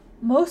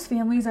Most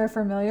families are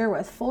familiar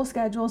with full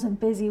schedules and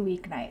busy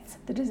weeknights.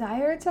 The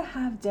desire to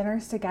have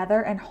dinners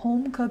together and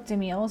home-cooked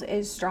meals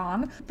is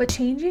strong, but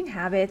changing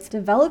habits,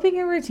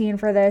 developing a routine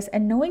for this,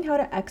 and knowing how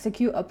to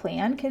execute a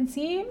plan can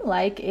seem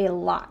like a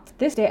lot.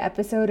 This day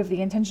episode of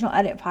the Intentional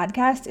Edit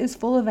podcast is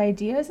full of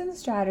ideas and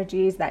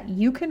strategies that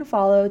you can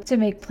follow to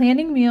make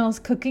planning meals,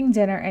 cooking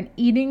dinner, and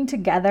eating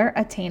together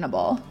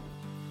attainable.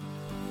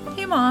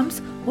 Hey moms,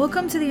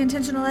 welcome to the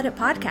Intentional Edit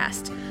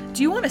podcast.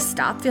 Do you want to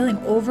stop feeling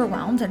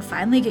overwhelmed and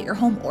finally get your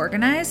home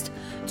organized?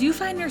 Do you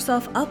find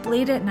yourself up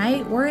late at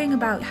night worrying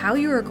about how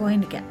you are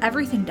going to get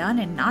everything done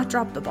and not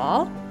drop the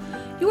ball?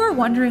 You are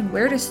wondering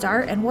where to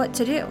start and what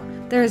to do.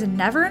 There is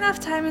never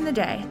enough time in the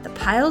day. The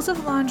piles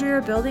of laundry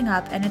are building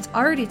up and it's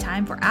already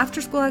time for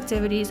after-school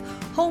activities,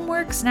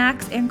 homework,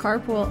 snacks, and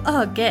carpool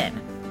again.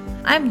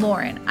 I'm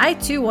Lauren. I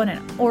too want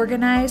an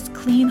organized,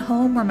 clean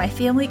home where my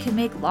family can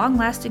make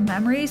long-lasting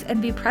memories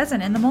and be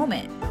present in the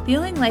moment.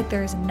 Feeling like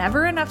there is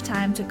never enough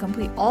time to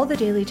complete all the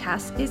daily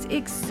tasks is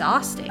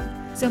exhausting.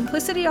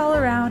 Simplicity all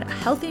around, a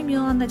healthy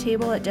meal on the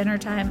table at dinner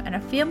time, and a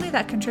family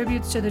that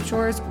contributes to the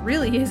chores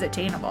really is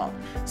attainable.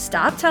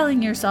 Stop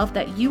telling yourself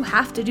that you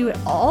have to do it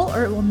all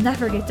or it will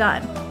never get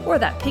done, or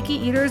that picky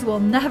eaters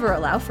will never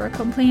allow for a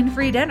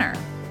complaint-free dinner.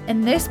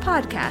 In this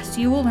podcast,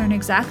 you will learn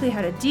exactly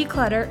how to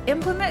declutter,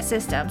 implement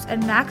systems,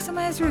 and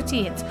maximize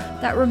routines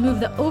that remove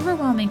the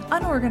overwhelming,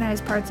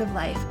 unorganized parts of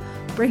life,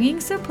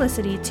 bringing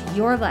simplicity to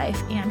your life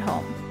and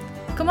home.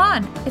 Come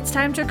on, it's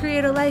time to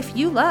create a life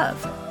you love.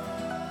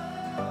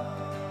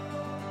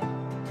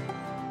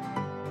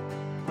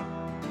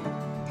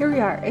 Here we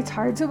are. It's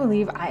hard to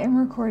believe I am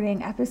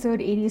recording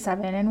episode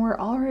 87 and we're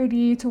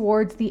already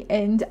towards the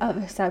end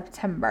of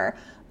September.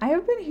 I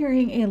have been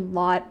hearing a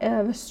lot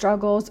of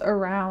struggles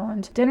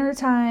around dinner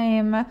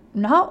time,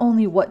 not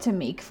only what to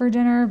make for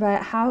dinner,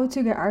 but how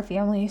to get our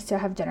families to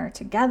have dinner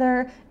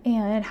together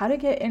and how to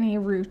get in a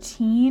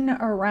routine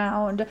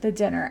around the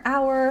dinner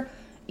hour,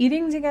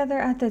 eating together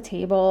at the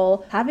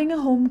table, having a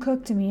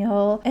home-cooked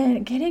meal,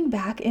 and getting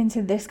back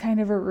into this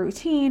kind of a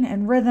routine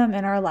and rhythm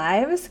in our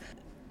lives.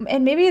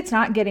 And maybe it's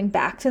not getting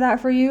back to that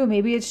for you.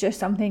 Maybe it's just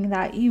something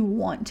that you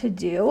want to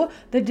do.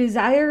 The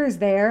desire is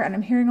there, and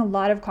I'm hearing a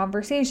lot of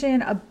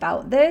conversation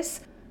about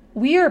this.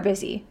 We are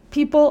busy.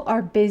 People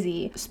are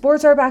busy.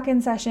 Sports are back in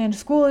session.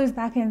 School is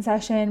back in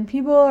session.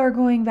 People are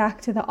going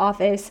back to the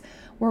office.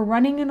 We're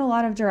running in a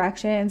lot of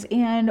directions,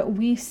 and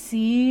we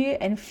see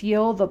and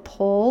feel the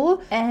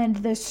pull and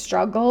the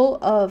struggle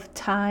of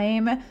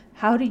time,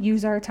 how to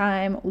use our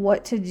time,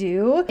 what to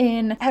do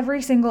in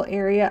every single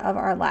area of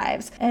our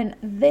lives. And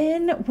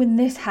then when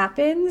this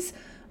happens,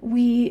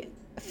 we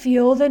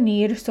feel the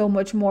need so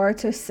much more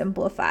to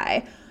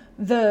simplify.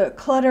 The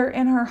clutter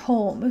in our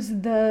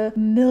homes, the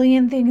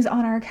million things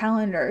on our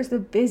calendars, the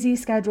busy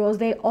schedules,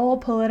 they all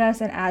pull at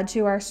us and add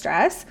to our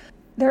stress.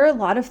 There are a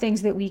lot of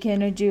things that we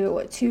can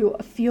do to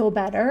feel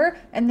better,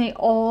 and they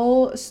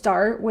all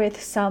start with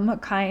some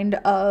kind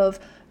of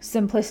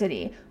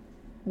simplicity.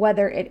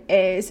 Whether it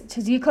is to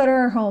declutter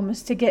our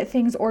homes, to get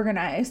things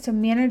organized, to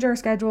manage our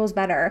schedules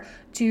better,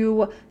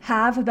 to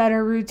have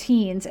better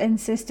routines and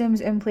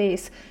systems in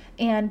place,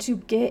 and to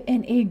get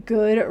in a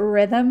good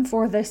rhythm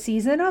for the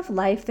season of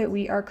life that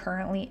we are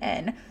currently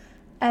in.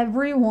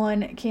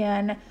 Everyone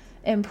can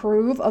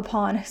improve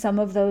upon some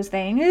of those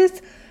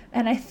things.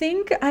 And I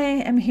think I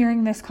am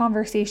hearing this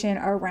conversation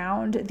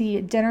around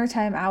the dinner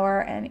time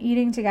hour and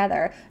eating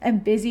together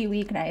and busy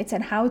weeknights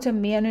and how to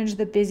manage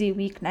the busy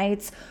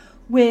weeknights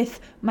with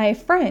my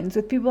friends,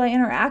 with people I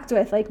interact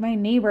with, like my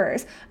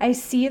neighbors. I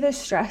see the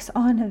stress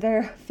on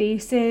their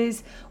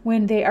faces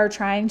when they are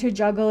trying to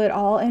juggle it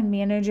all and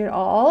manage it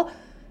all,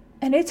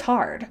 and it's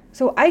hard.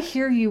 So I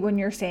hear you when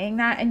you're saying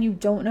that and you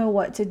don't know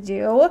what to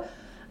do.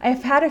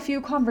 I've had a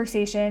few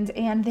conversations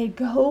and they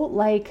go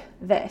like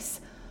this.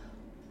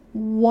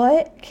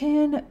 What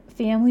can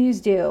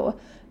families do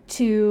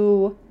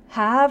to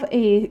have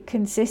a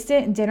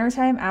consistent dinner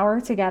time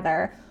hour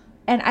together?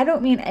 And I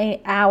don't mean an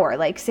hour,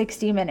 like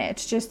 60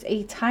 minutes, just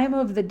a time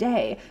of the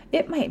day.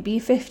 It might be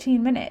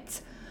 15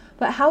 minutes.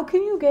 But how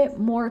can you get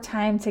more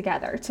time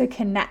together to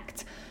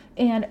connect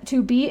and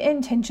to be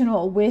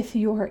intentional with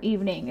your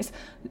evenings?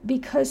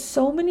 Because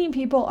so many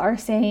people are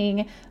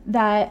saying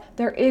that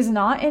there is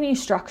not any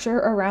structure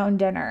around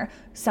dinner.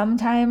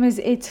 Sometimes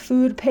it's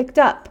food picked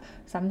up.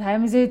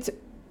 Sometimes it's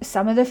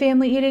some of the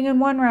family eating in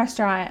one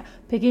restaurant,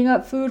 picking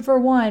up food for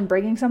one,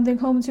 bringing something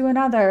home to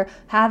another,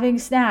 having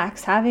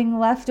snacks, having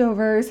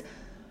leftovers.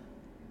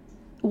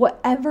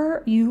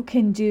 Whatever you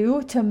can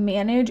do to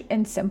manage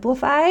and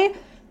simplify,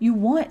 you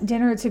want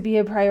dinner to be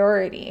a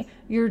priority.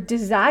 Your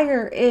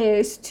desire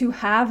is to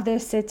have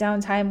this sit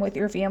down time with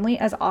your family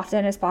as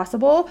often as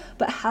possible,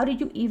 but how do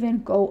you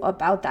even go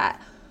about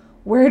that?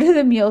 Where do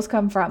the meals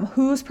come from?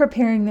 Who's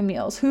preparing the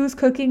meals? Who's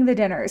cooking the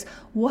dinners?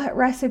 What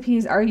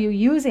recipes are you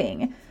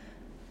using?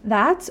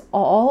 That's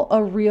all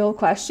a real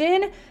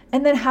question.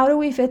 And then how do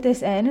we fit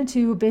this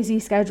into busy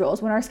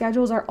schedules when our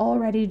schedules are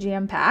already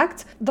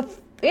jam-packed? The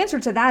answer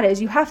to that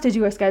is you have to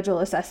do a schedule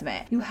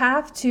assessment. You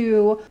have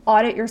to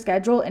audit your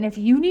schedule. And if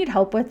you need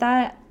help with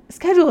that,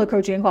 schedule a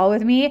coaching call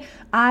with me.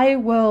 I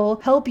will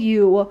help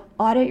you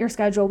audit your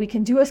schedule. We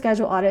can do a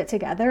schedule audit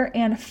together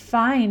and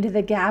find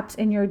the gaps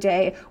in your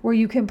day where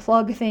you can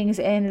plug things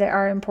in that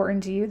are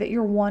important to you, that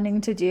you're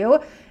wanting to do,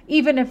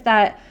 even if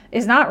that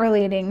is not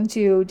relating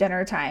to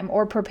dinner time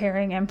or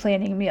preparing and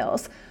planning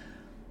meals.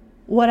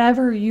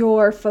 Whatever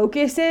your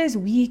focus is,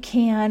 we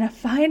can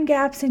find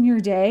gaps in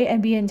your day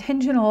and be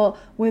intentional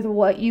with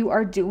what you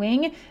are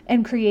doing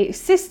and create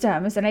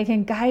systems. And I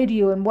can guide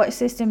you in what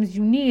systems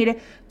you need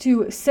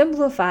to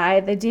simplify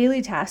the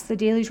daily tasks, the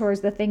daily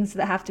chores, the things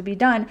that have to be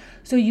done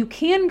so you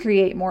can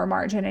create more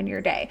margin in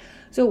your day.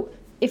 So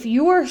if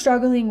you are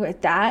struggling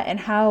with that and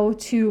how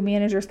to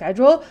manage your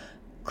schedule,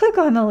 click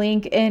on the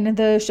link in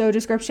the show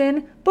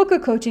description, book a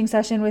coaching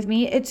session with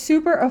me. It's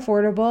super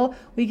affordable.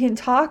 We can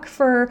talk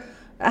for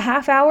a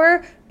half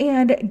hour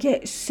and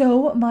get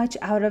so much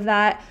out of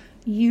that.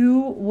 You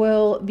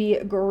will be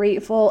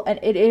grateful, and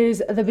it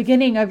is the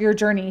beginning of your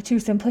journey to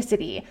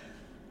simplicity.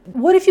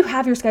 What if you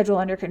have your schedule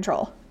under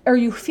control, or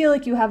you feel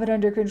like you have it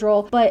under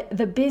control, but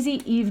the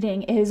busy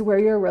evening is where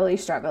you're really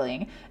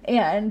struggling,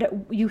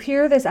 and you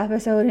hear this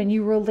episode and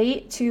you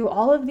relate to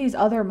all of these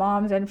other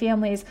moms and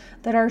families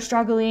that are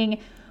struggling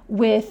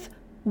with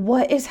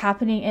what is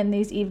happening in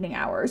these evening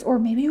hours? Or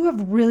maybe you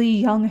have really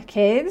young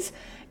kids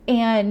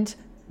and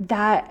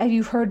that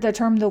you've heard the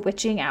term the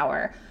witching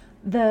hour.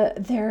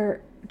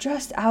 They're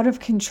just out of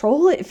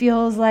control, it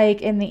feels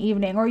like, in the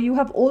evening. Or you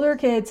have older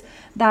kids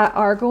that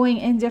are going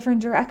in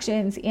different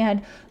directions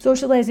and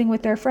socializing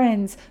with their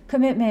friends,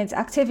 commitments,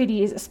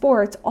 activities,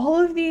 sports, all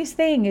of these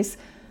things.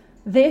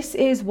 This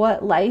is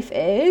what life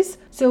is.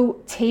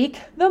 So take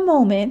the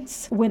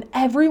moments when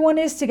everyone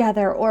is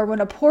together, or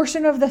when a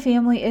portion of the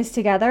family is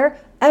together.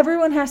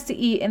 Everyone has to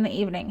eat in the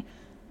evening.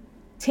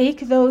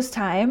 Take those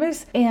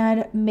times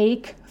and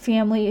make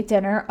family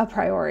dinner a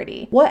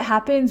priority. What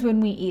happens when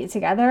we eat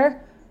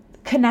together?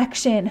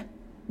 Connection.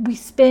 We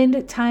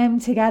spend time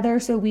together,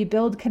 so we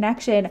build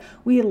connection.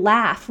 We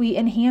laugh. We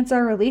enhance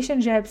our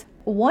relationships.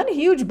 One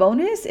huge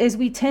bonus is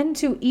we tend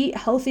to eat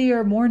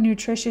healthier, more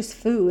nutritious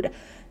food.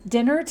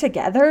 Dinner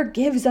together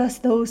gives us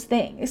those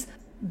things.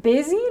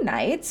 Busy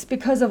nights,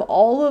 because of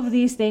all of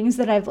these things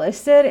that I've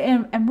listed,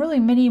 and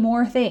really many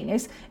more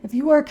things. If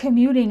you are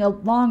commuting a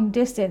long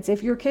distance,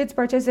 if your kids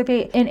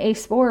participate in a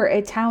sport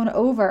a town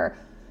over,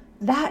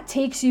 that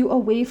takes you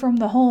away from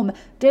the home.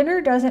 Dinner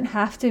doesn't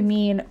have to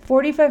mean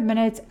 45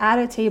 minutes at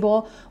a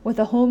table with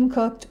a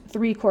home-cooked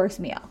 3-course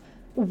meal.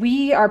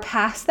 We are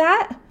past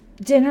that.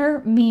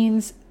 Dinner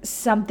means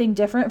something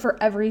different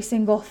for every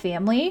single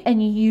family,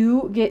 and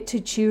you get to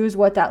choose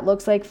what that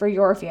looks like for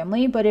your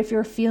family. But if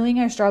you're feeling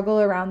a struggle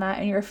around that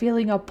and you're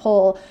feeling a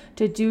pull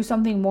to do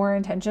something more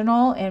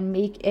intentional and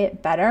make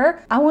it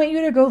better, I want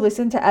you to go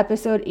listen to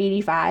episode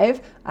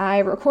 85. I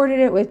recorded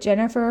it with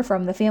Jennifer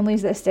from the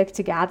Families That Stick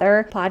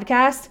Together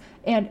podcast,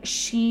 and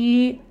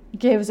she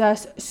gives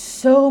us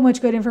so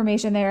much good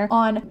information there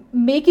on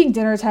making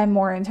dinner time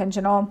more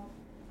intentional.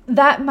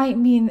 That might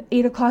mean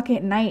 8 o'clock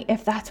at night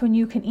if that's when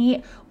you can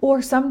eat,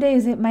 or some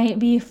days it might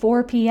be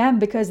 4 p.m.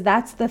 because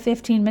that's the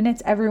 15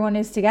 minutes everyone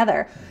is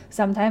together.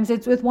 Sometimes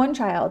it's with one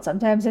child,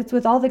 sometimes it's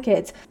with all the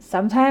kids,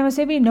 sometimes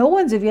maybe no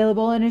one's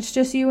available and it's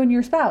just you and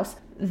your spouse.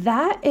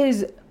 That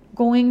is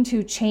going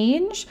to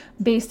change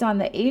based on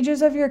the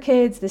ages of your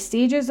kids, the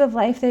stages of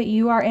life that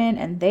you are in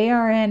and they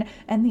are in,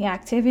 and the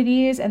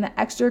activities and the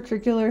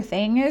extracurricular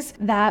things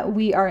that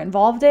we are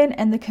involved in,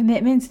 and the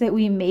commitments that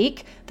we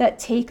make that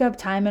take up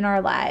time in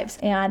our lives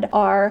and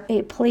are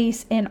a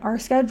place in our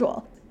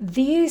schedule.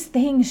 These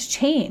things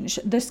change.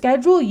 The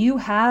schedule you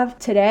have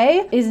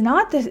today is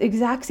not the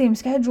exact same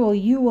schedule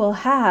you will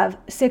have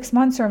 6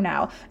 months from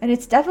now. And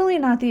it's definitely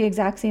not the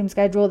exact same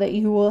schedule that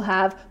you will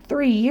have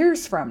 3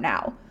 years from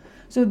now.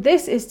 So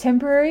this is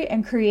temporary,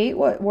 and create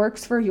what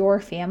works for your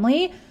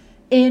family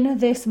in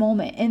this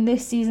moment, in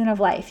this season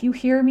of life. You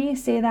hear me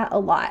say that a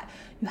lot.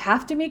 You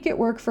have to make it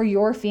work for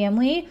your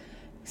family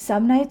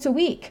some nights a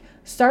week.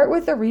 Start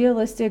with a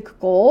realistic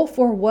goal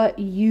for what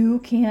you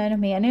can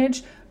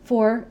manage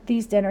for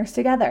these dinners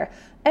together.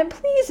 And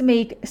please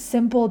make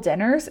simple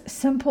dinners,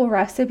 simple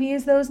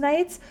recipes those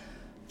nights,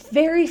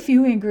 very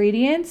few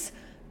ingredients.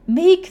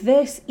 Make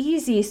this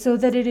easy so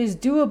that it is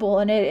doable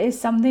and it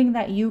is something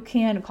that you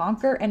can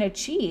conquer and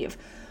achieve.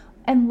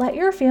 And let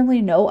your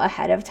family know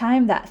ahead of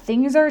time that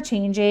things are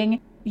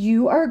changing.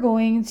 You are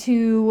going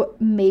to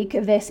make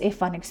this a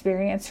fun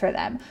experience for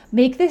them.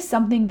 Make this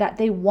something that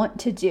they want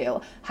to do.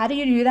 How do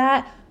you do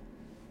that?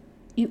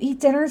 You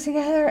eat dinner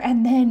together,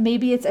 and then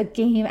maybe it's a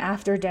game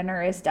after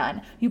dinner is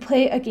done. You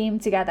play a game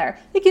together.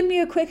 It can be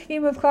a quick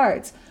game of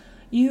cards.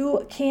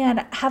 You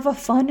can have a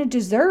fun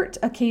dessert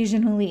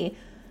occasionally.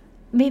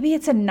 Maybe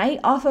it's a night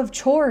off of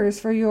chores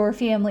for your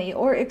family,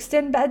 or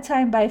extend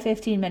bedtime by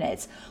 15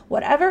 minutes.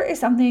 Whatever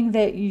is something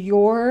that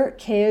your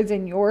kids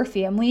and your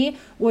family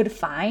would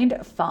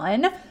find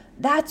fun,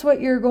 that's what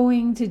you're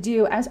going to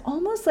do as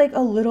almost like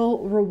a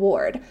little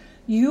reward.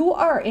 You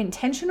are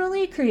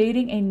intentionally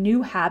creating a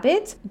new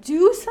habit.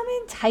 Do some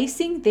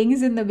enticing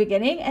things in the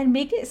beginning and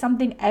make it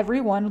something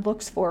everyone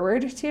looks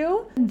forward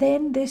to. And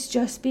then this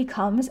just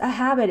becomes a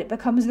habit. It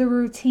becomes the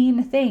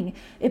routine thing.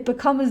 It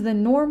becomes the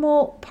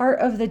normal part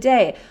of the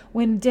day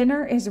when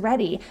dinner is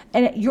ready.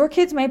 And your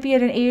kids might be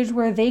at an age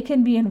where they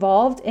can be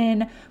involved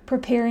in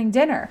preparing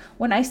dinner.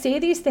 When I say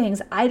these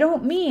things, I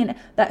don't mean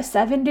that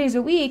 7 days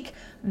a week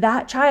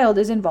that child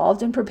is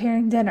involved in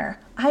preparing dinner.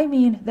 I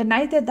mean, the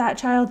night that that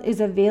child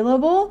is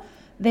available,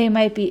 they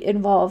might be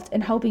involved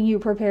in helping you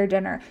prepare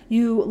dinner.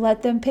 You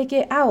let them pick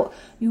it out.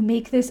 You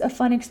make this a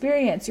fun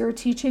experience. You're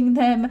teaching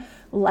them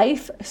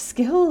life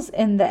skills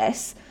in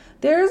this.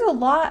 There's a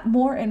lot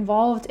more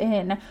involved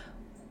in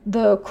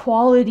the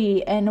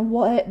quality and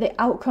what the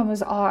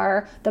outcomes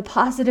are, the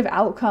positive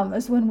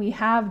outcomes when we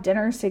have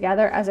dinners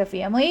together as a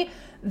family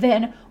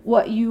than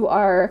what you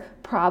are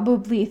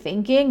probably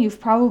thinking.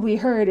 You've probably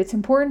heard it's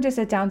important to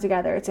sit down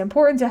together. It's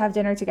important to have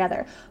dinner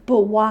together.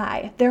 But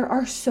why? There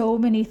are so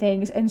many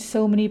things and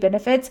so many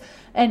benefits.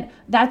 And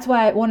that's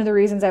why one of the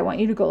reasons I want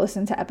you to go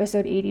listen to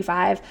episode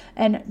 85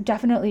 and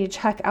definitely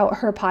check out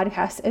her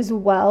podcast as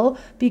well,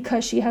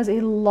 because she has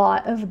a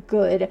lot of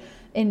good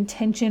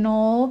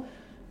intentional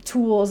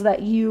tools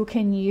that you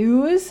can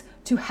use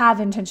to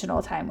have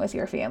intentional time with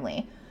your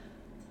family.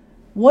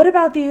 What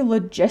about the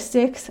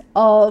logistics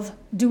of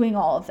doing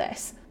all of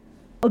this?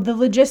 The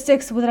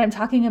logistics that I'm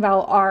talking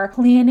about are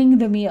planning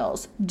the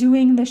meals,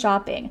 doing the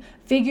shopping,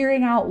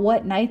 figuring out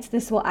what nights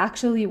this will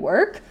actually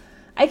work.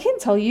 I can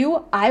tell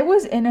you, I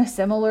was in a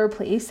similar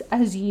place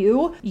as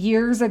you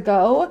years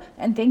ago,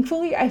 and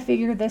thankfully I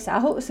figured this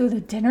out. So the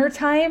dinner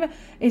time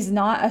is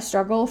not a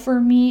struggle for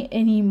me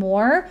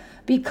anymore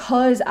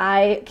because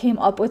I came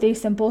up with a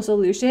simple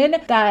solution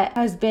that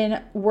has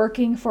been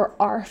working for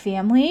our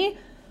family.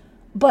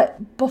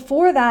 But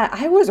before that,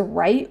 I was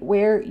right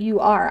where you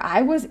are.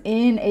 I was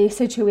in a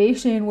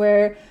situation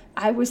where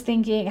I was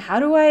thinking, how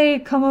do I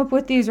come up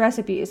with these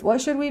recipes? What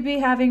should we be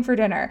having for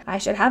dinner? I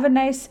should have a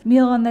nice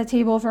meal on the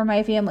table for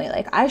my family.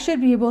 Like, I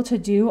should be able to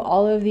do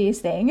all of these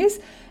things.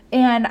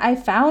 And I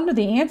found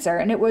the answer,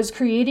 and it was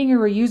creating a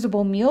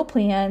reusable meal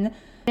plan.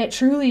 It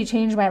truly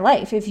changed my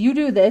life. If you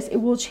do this, it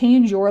will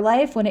change your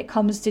life when it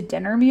comes to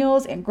dinner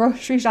meals and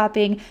grocery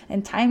shopping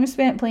and time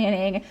spent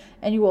planning,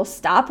 and you will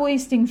stop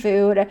wasting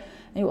food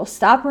and you will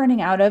stop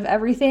running out of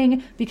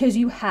everything because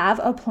you have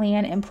a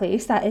plan in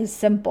place that is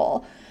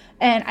simple.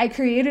 And I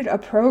created a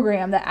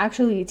program that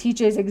actually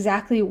teaches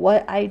exactly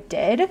what I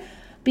did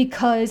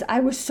because I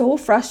was so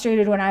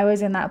frustrated when I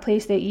was in that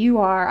place that you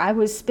are. I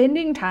was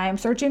spending time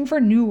searching for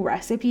new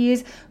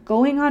recipes,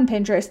 going on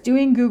Pinterest,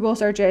 doing Google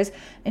searches,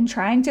 and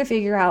trying to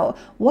figure out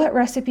what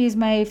recipes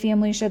my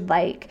family should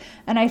like.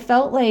 And I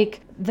felt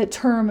like the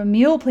term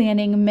meal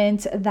planning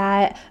meant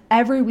that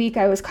every week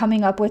I was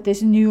coming up with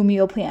this new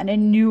meal plan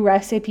and new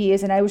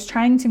recipes, and I was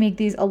trying to make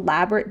these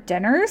elaborate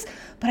dinners,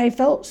 but I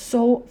felt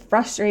so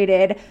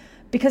frustrated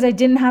because I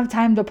didn't have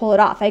time to pull it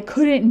off. I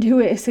couldn't do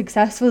it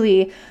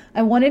successfully.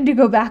 I wanted to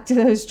go back to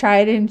those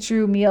tried and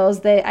true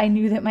meals that I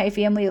knew that my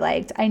family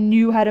liked. I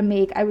knew how to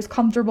make. I was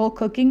comfortable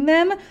cooking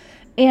them.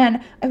 And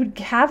I would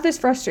have this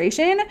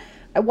frustration.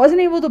 I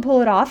wasn't able to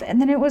pull it off. And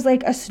then it was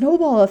like a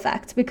snowball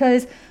effect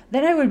because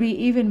then I would be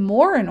even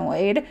more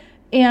annoyed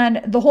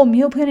and the whole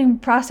meal planning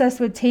process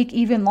would take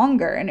even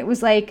longer. And it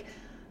was like,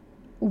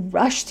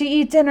 rush to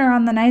eat dinner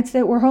on the nights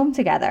that we're home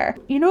together.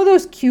 You know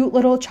those cute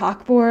little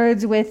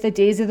chalkboards with the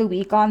days of the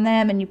week on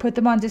them and you put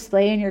them on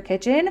display in your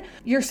kitchen?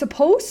 You're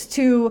supposed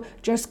to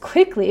just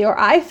quickly, or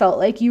I felt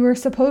like you were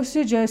supposed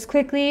to just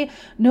quickly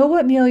know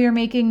what meal you're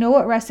making, know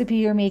what recipe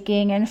you're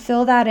making, and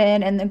fill that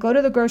in and then go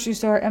to the grocery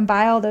store and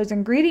buy all those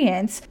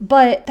ingredients.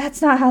 But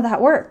that's not how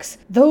that works.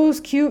 Those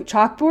cute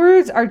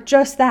chalkboards are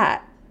just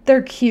that.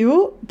 They're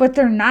cute, but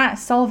they're not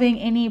solving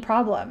any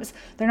problems.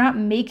 They're not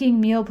making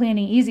meal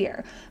planning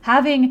easier.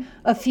 Having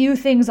a few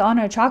things on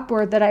a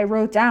chalkboard that I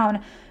wrote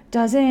down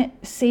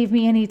doesn't save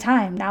me any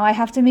time. Now I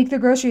have to make the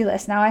grocery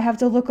list. Now I have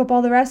to look up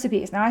all the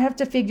recipes. Now I have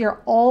to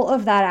figure all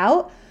of that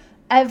out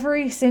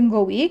every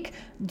single week,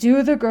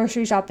 do the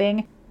grocery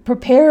shopping,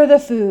 prepare the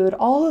food,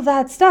 all of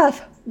that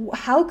stuff.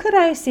 How could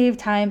I save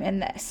time in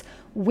this?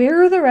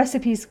 Where are the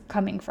recipes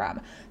coming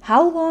from?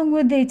 How long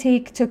would they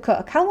take to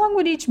cook? How long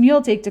would each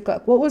meal take to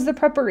cook? What was the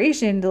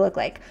preparation to look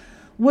like?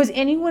 Was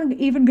anyone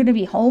even going to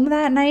be home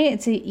that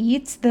night to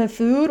eat the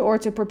food or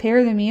to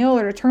prepare the meal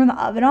or to turn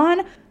the oven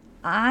on?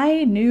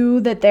 I knew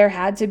that there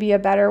had to be a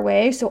better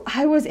way. So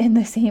I was in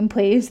the same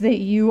place that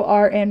you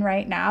are in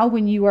right now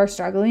when you are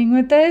struggling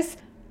with this.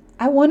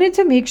 I wanted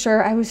to make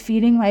sure I was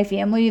feeding my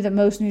family the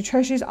most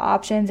nutritious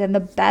options and the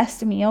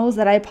best meals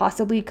that I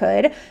possibly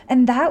could,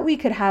 and that we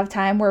could have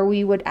time where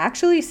we would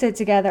actually sit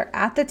together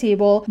at the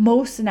table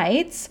most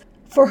nights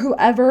for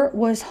whoever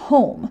was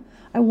home.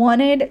 I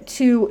wanted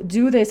to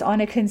do this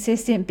on a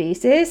consistent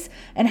basis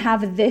and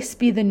have this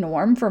be the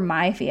norm for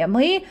my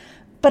family.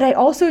 But I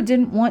also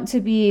didn't want to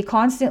be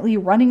constantly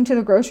running to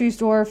the grocery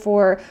store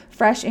for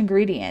fresh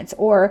ingredients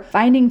or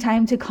finding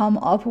time to come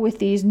up with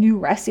these new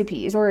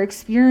recipes or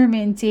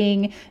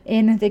experimenting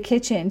in the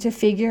kitchen to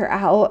figure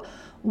out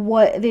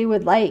what they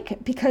would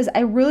like, because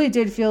I really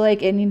did feel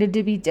like it needed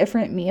to be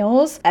different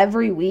meals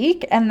every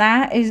week, and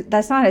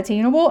that's not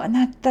attainable,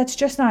 and that's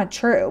just not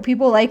true.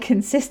 People like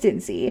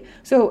consistency.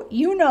 So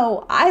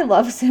I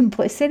love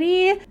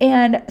simplicity,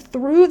 and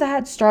through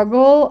that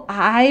struggle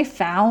I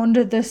found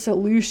the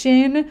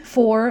solution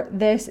for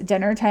this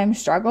dinner time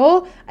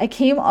struggle. I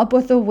came up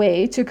with a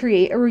way to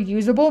create a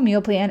reusable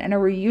meal plan and a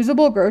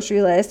reusable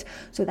grocery list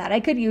so that I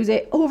could use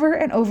it over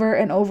and over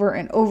and over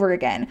and over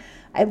again.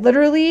 I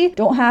literally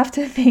don't have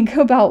to think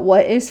about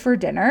what is for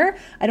dinner.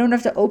 I don't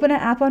have to open an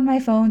app on my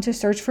phone to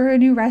search for a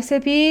new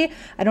recipe.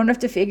 I don't have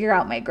to figure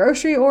out my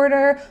grocery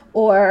order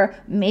or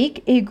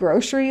make a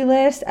grocery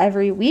list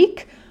every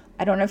week.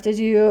 I don't have to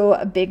do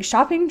big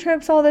shopping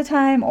trips all the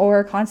time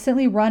or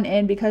constantly run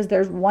in because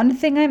there's one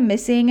thing I'm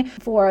missing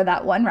for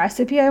that one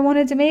recipe I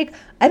wanted to make.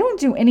 I don't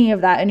do any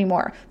of that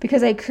anymore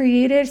because I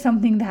created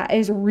something that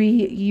is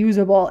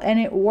reusable,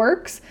 and it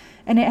works.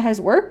 And it has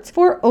worked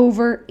for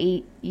over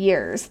 8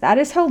 years. That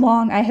is how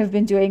long I have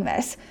been doing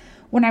this.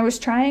 When I was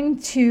trying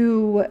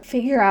to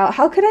figure out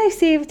how could I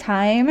save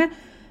time,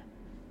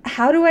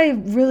 how do I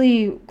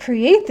really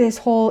create this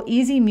whole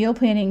easy meal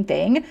planning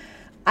thing,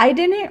 I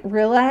didn't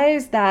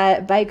realize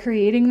that by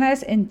creating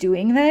this and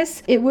doing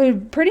this, it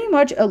would pretty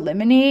much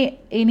eliminate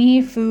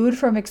any food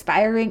from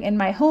expiring in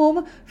my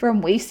home,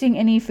 from wasting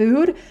any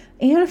food,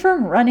 and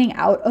from running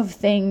out of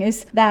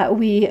things that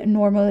we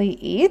normally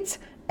eat.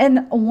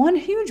 And one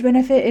huge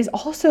benefit is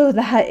also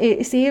that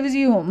it saves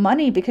you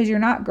money because you're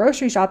not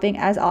grocery shopping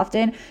as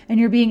often and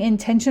you're being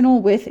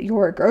intentional with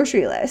your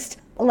grocery list.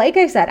 Like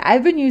I said,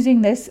 I've been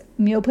using this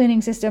meal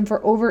planning system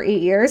for over 8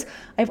 years.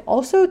 I've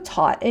also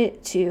taught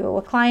it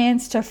to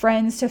clients, to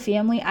friends, to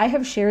family. I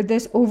have shared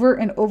this over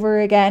and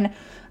over again.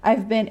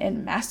 I've been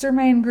in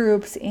mastermind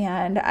groups,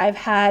 and I've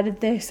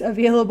had this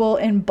available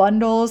in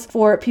bundles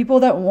for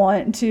people that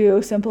want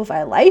to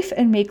simplify life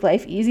and make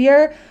life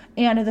easier.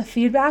 And the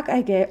feedback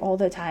I get all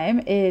the time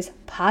is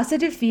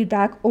positive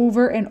feedback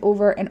over and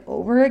over and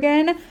over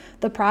again.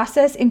 The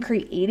process in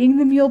creating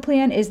the meal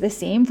plan is the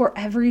same for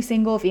every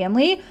single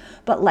family.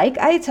 But like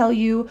I tell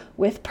you,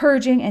 with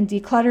purging and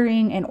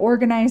decluttering and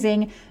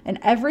organizing and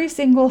every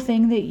single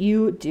thing that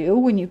you do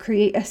when you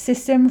create a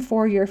system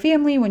for your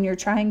family, when you're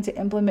trying to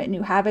implement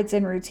new habits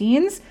and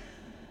routines,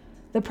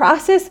 the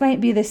process might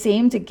be the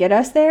same to get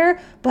us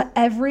there, but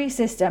every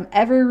system,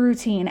 every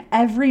routine,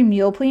 every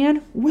meal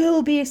plan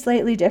will be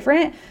slightly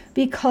different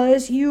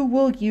because you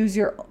will use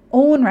your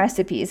own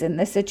recipes in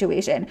this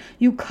situation.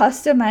 You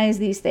customize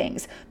these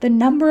things. The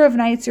number of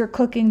nights you're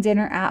cooking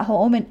dinner at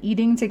home and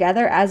eating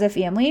together as a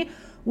family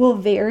will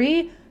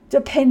vary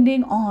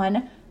depending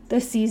on the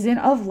season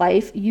of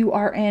life you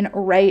are in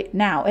right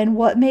now and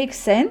what makes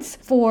sense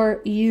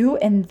for you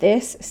in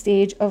this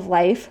stage of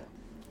life.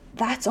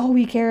 That's all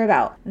we care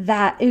about.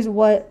 That is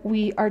what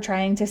we are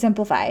trying to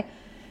simplify.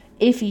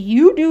 If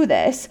you do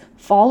this,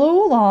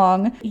 follow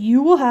along,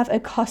 you will have a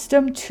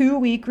custom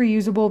 2-week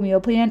reusable meal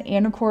plan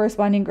and a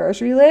corresponding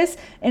grocery list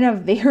in a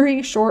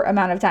very short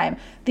amount of time.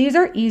 These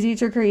are easy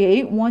to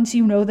create once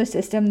you know the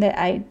system that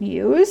I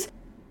use.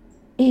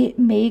 It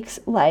makes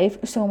life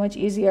so much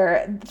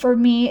easier. For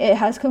me, it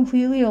has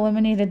completely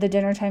eliminated the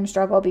dinner time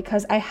struggle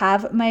because I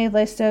have my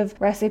list of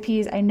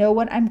recipes. I know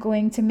what I'm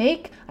going to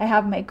make. I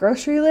have my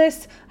grocery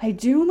list. I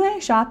do my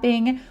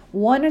shopping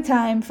one at a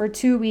time for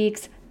 2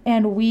 weeks,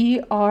 and we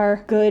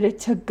are good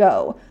to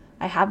go.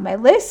 I have my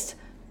list.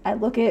 I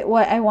look at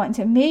what I want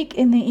to make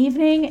in the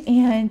evening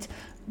and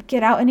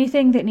get out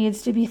anything that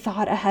needs to be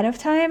thought ahead of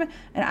time.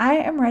 And I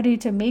am ready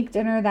to make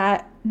dinner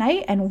that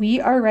night, and we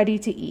are ready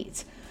to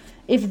eat.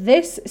 If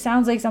this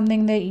sounds like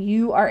something that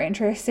you are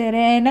interested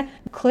in,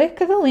 click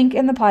the link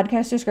in the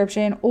podcast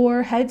description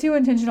or head to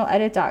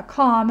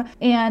intentionaledit.com,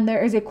 and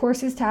there is a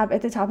courses tab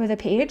at the top of the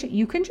page.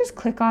 You can just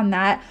click on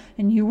that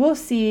and you will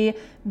see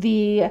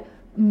the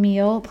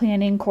meal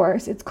planning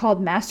course. It's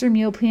called Master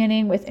Meal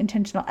Planning with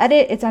Intentional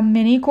Edit. It's a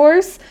mini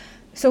course,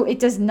 so it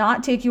does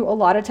not take you a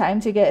lot of time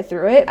to get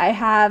through it. I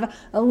have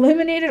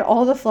eliminated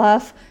all the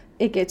fluff.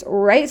 It gets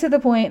right to the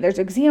point. There's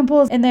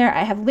examples in there.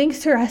 I have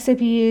links to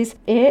recipes.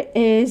 It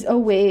is a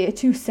way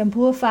to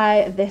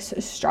simplify this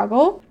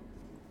struggle.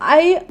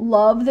 I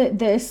love that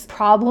this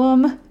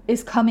problem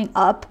is coming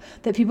up,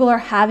 that people are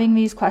having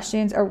these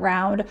questions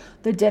around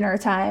the dinner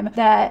time,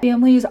 that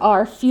families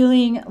are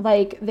feeling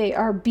like they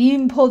are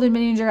being pulled in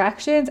many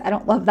directions. I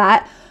don't love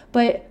that.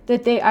 But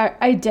that they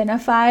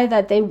identify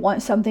that they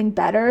want something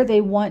better. They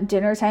want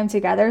dinner time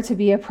together to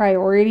be a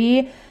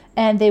priority.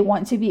 And they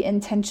want to be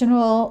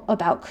intentional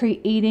about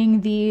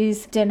creating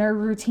these dinner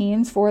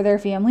routines for their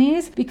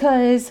families,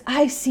 because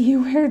I see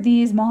where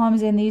these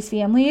moms and these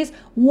families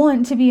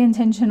want to be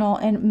intentional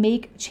and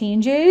make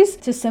changes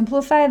to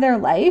simplify their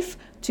life,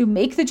 to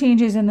make the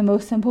changes in the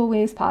most simple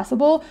ways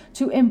possible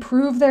to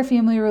improve their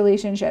family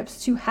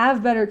relationships, to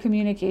have better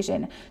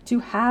communication, to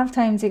have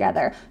time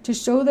together, to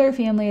show their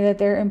family that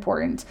they're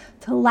important,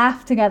 to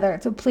laugh together,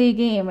 to play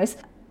games.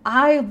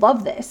 I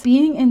love this.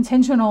 Being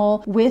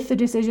intentional with the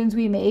decisions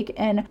we make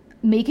and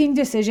making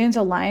decisions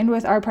aligned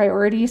with our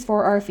priorities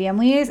for our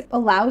families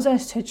allows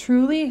us to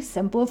truly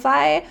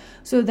simplify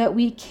so that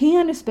we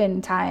can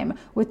spend time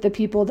with the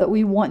people that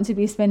we want to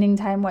be spending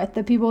time with,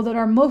 the people that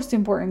are most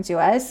important to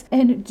us,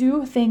 and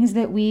do things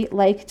that we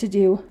like to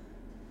do.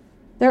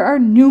 There are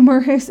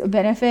numerous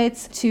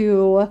benefits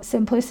to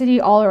simplicity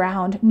all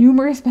around,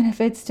 numerous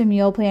benefits to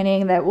meal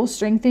planning that will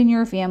strengthen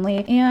your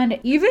family and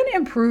even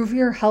improve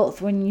your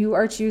health when you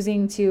are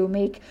choosing to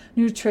make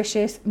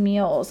nutritious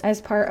meals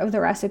as part of the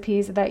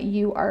recipes that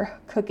you are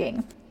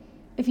cooking.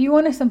 If you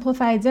want to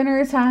simplify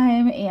dinner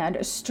time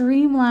and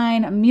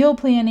streamline meal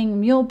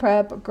planning, meal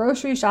prep,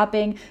 grocery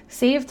shopping,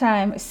 save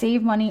time,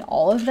 save money,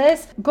 all of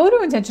this, go to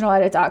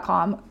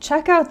intentionaledit.com,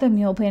 check out the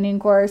meal planning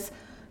course.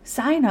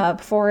 Sign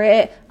up for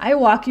it. I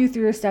walk you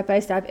through step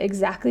by step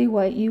exactly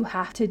what you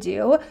have to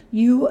do.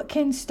 You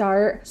can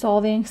start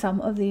solving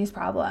some of these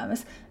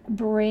problems.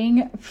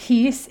 Bring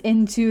peace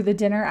into the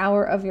dinner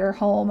hour of your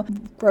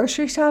home.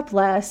 Grocery shop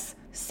less,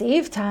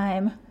 save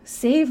time,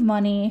 save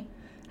money,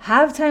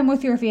 have time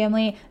with your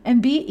family,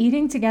 and be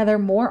eating together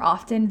more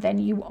often than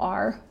you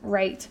are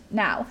right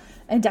now.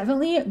 And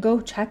definitely go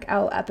check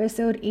out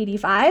episode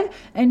 85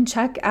 and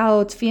check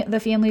out the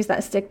Families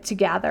That Stick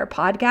Together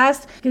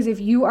podcast, because if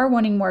you are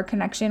wanting more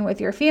connection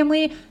with your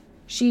family,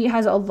 she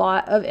has a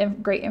lot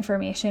of great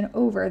information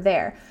over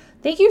there.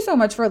 Thank you so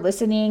much for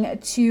listening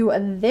to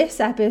this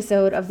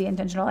episode of the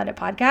Intentional Edit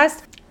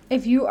podcast.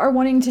 If you are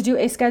wanting to do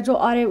a schedule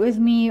audit with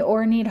me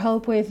or need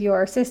help with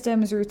your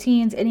systems,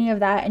 routines, any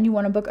of that, and you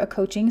want to book a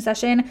coaching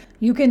session,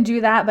 you can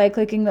do that by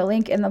clicking the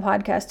link in the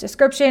podcast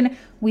description.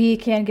 We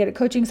can get a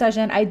coaching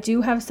session. I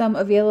do have some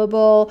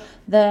available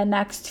the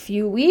next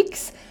few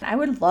weeks. I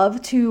would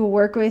love to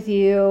work with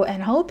you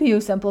and help you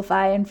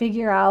simplify and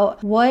figure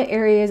out what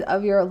areas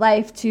of your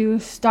life to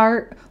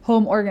start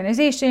home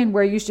organization,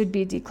 where you should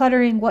be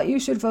decluttering, what you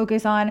should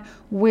focus on,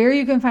 where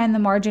you can find the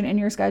margin in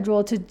your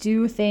schedule to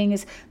do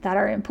things that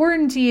are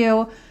important to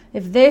you.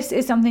 If this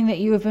is something that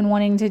you have been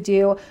wanting to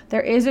do,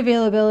 there is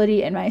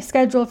availability in my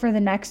schedule for the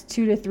next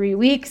 2 to 3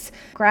 weeks.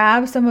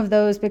 Grab some of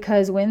those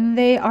because when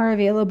they are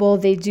available,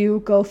 they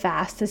do go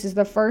fast. This is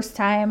the first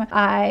time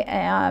I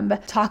am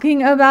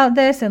talking about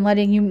this and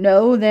letting you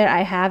know that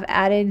I have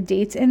added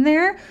dates in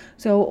there.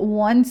 So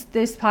once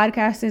this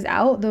podcast is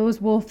out, those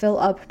will fill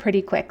up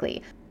pretty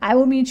quickly. I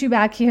will meet you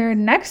back here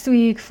next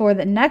week for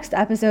the next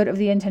episode of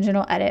the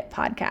Intentional Edit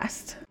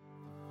podcast.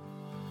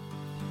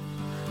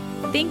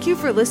 Thank you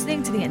for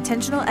listening to the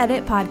Intentional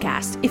Edit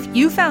podcast. If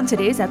you found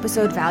today's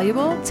episode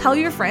valuable, tell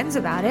your friends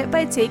about it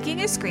by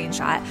taking a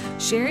screenshot,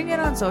 sharing it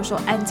on social,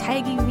 and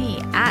tagging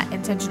me at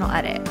Intentional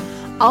Edit.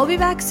 I'll be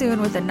back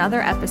soon with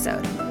another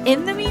episode.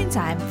 In the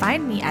meantime,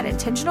 find me at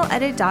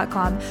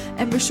intentionaledit.com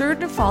and be sure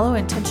to follow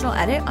Intentional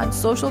Edit on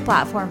social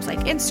platforms like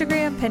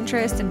Instagram,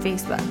 Pinterest, and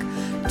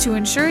Facebook. To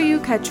ensure you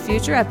catch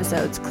future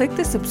episodes, click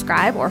the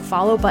subscribe or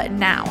follow button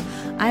now.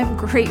 I'm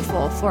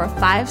grateful for a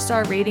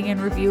 5-star rating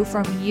and review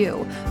from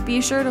you.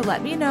 Be sure to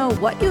let me know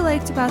what you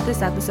liked about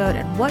this episode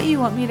and what you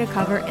want me to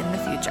cover in the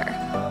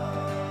future.